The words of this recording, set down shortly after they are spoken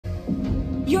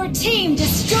Your team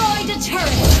destroyed a turret.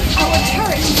 Our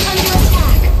turret is under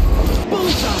attack.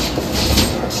 Bullseye!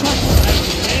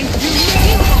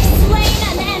 You have slain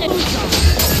an enemy.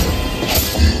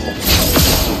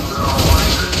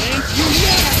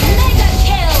 Mega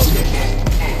kill!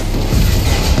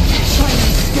 Trying to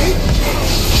escape?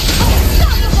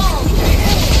 Unstoppable!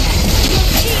 Your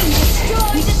team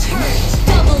destroyed a turret.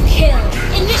 Double kill.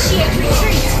 Initiate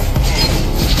retreat.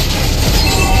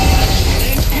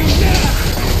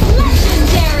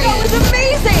 Legendary! That was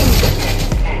amazing!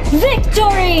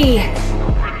 Victory!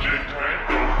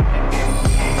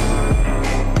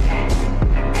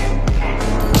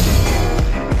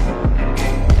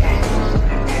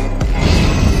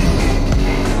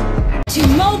 To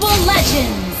Mobile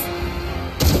Legends!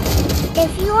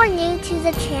 If you are new to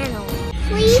the channel,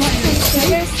 please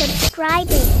consider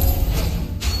subscribing.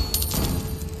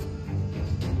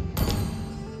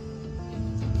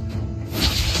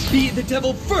 Beat the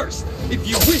devil first, if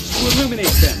you wish to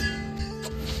illuminate them.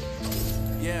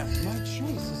 Yeah. My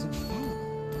choice isn't fun.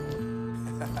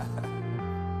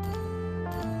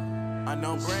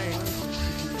 Unknown brain.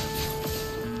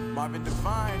 Marvin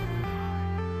Divine.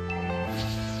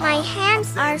 My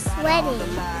hands are sweating.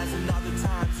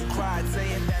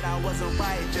 Saying that I wasn't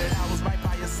right, that I was right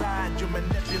by your side. You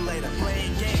manipulator,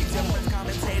 playing games, different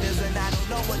commentators, and I don't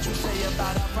know what you say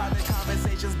about our private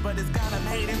conversations, but it's got them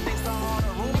hating thanks to all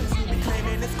the rumors you be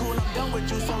claiming. It's cool, I'm done with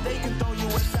you, so they can throw you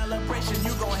a celebration.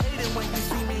 You gon' hate it when you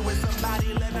see me with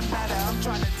somebody living better. I'm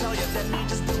trying to tell you that me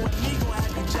just doing me gon'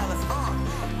 have you jealous.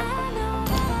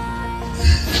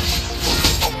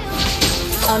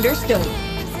 Understood.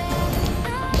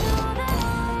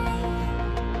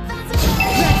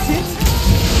 That's it!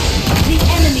 The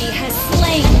enemy has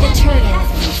slain the turtle.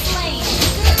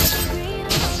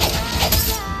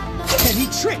 Heavy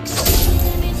tricks! An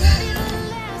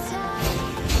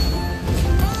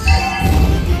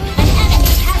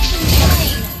enemy has been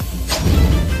slain.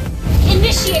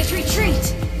 Initiate retreat.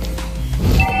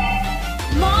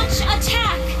 Launch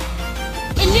attack.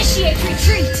 Initiate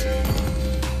retreat.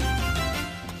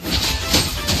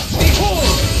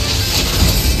 Behold!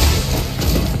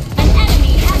 An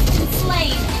enemy has been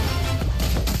slain.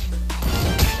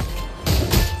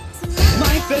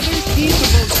 My feathers need the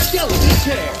most skeleton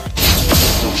care!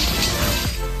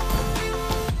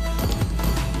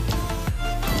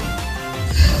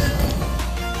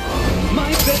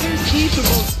 My feathers need the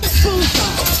most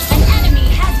bullseye! An enemy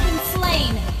has been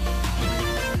slain.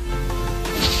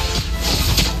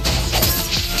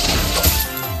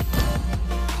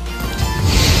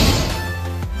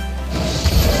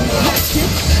 That's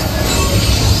it!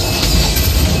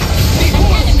 An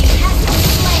enemy has been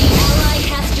slain. Ally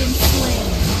has been slain.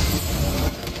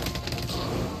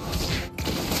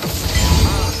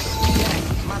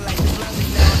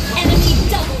 Enemy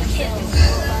double kill.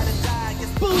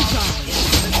 Bullseye!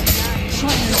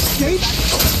 Trying to escape?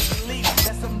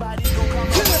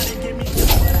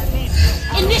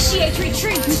 Initiate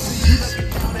retreat.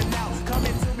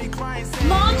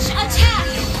 Launch attack.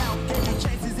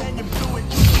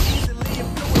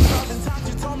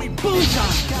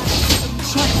 Bullseye!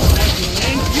 Trying to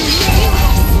and you You know!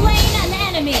 have slain an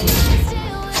enemy.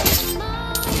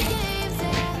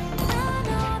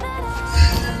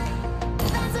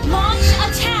 Launch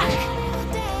attack.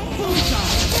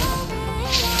 Bullseye!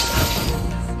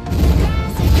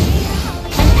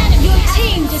 An enemy. Your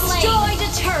team destroyed a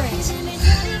turret.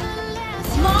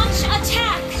 Launch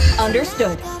attack.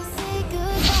 Understood.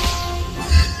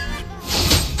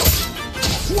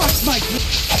 Watch my...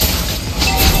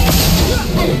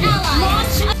 An ally.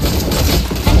 Launch.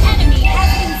 An enemy has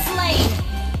been slain.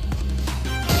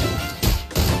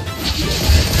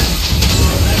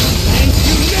 And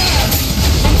you know!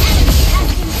 An enemy has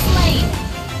been slain.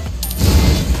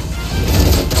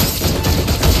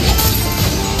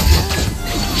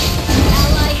 An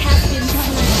ally has been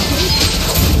slain.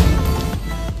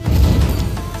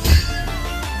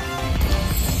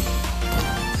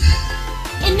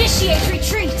 Initiate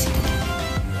retreat.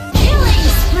 Killing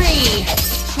spree.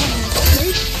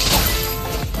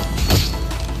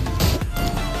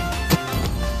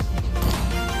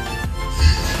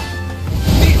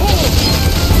 Behold!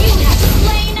 You have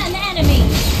slain an enemy.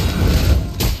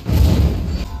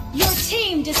 Your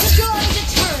team destroyed a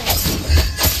turret.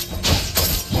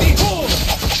 Behold!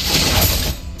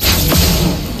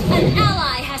 An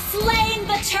ally has slain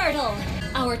the turtle.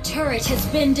 Our turret has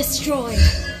been destroyed.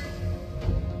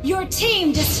 Your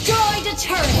team destroyed a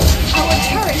turret. Our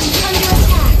turret is under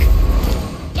attack.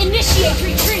 Initiate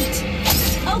retreat.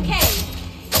 Okay.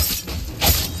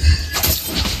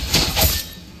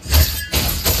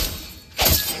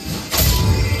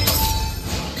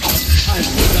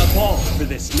 fall for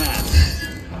this match.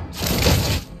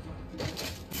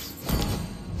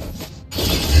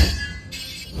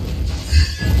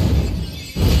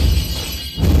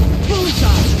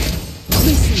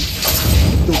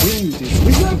 The wind is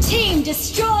with Your team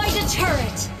destroyed a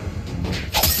turret.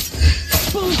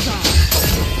 bullseye!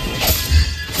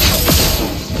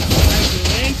 I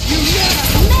land you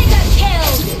now! Mega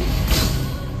kill.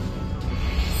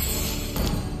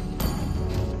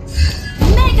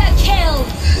 Mega kill.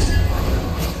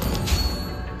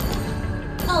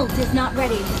 Ult is not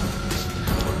ready.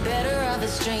 Better of a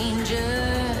strangers.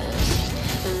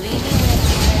 Believe me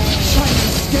when Trying to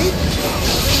escape?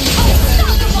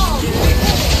 Unstoppable.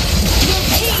 Your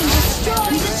team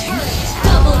destroyed the turret.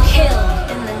 Double kill.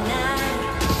 in the night,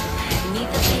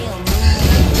 neath the pale moon,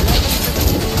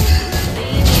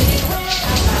 baby, where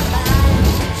am I?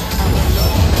 I'm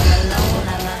alone,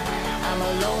 I'm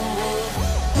a lone wolf.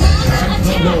 Launch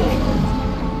attack.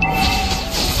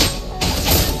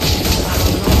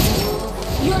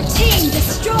 Your team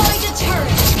destroyed a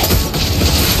turret.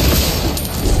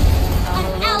 An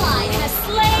ally has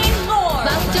slain Lord.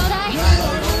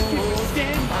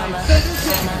 Stand by feathers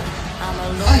in.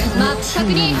 I have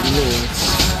seen lords.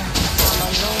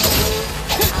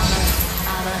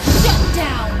 Shut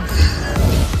down.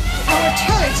 Our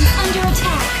turret is under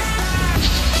attack.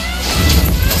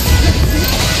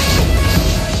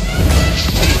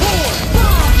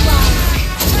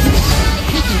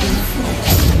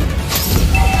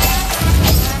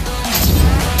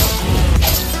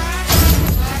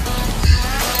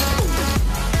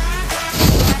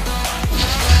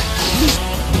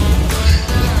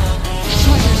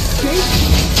 Trying to escape?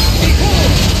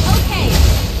 Okay.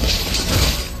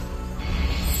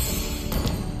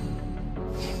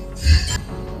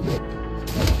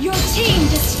 Your team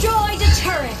destroyed a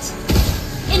turret.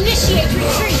 Initiate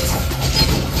retreat.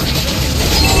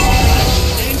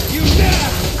 Thank you now!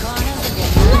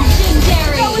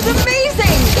 Legendary. That was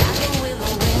amazing!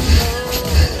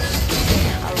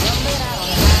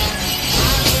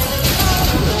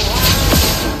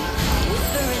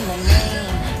 Whisper in the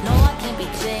name, no I can't be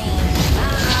tamed.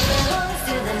 I belong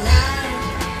to the night.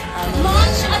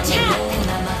 Launch attack.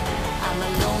 I'm a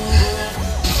lone wolf.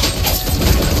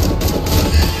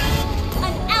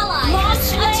 An ally launch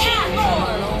attack.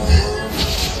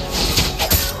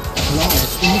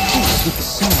 Claws in the face with the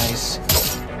size.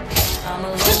 I'm a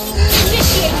lone wolf.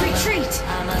 Initiate retreat.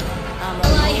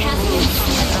 Ally has been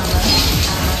slain.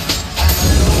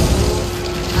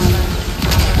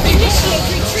 Initiate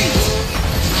retreat.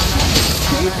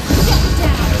 Shut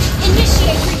down.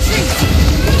 Initiate retreat.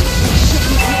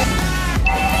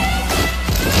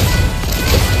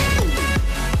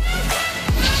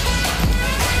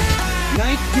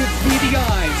 Night gives me the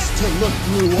eyes to look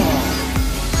through all.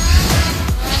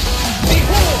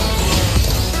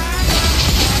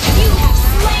 You have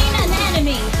slain an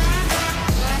enemy.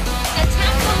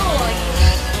 Attack the Lord.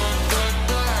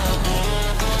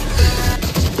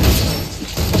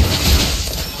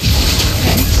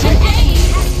 An enemy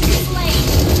has been slain.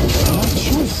 My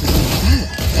choice is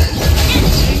invalid.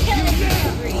 Enemy killing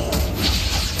spree.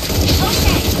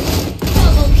 Okay.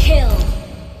 Double kill.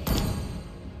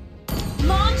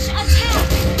 Launch attack.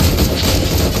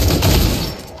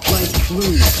 Like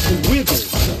blooms to withers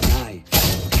the night.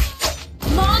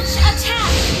 Launch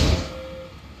attack.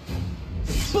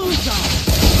 Bullseye!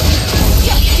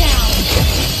 Shut down.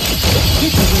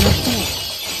 Quicker than I thought.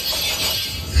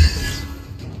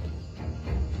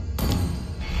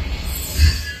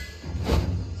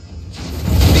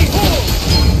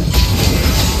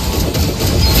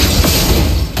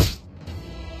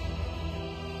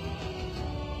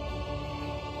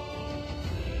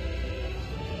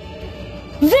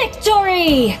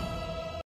 Victory!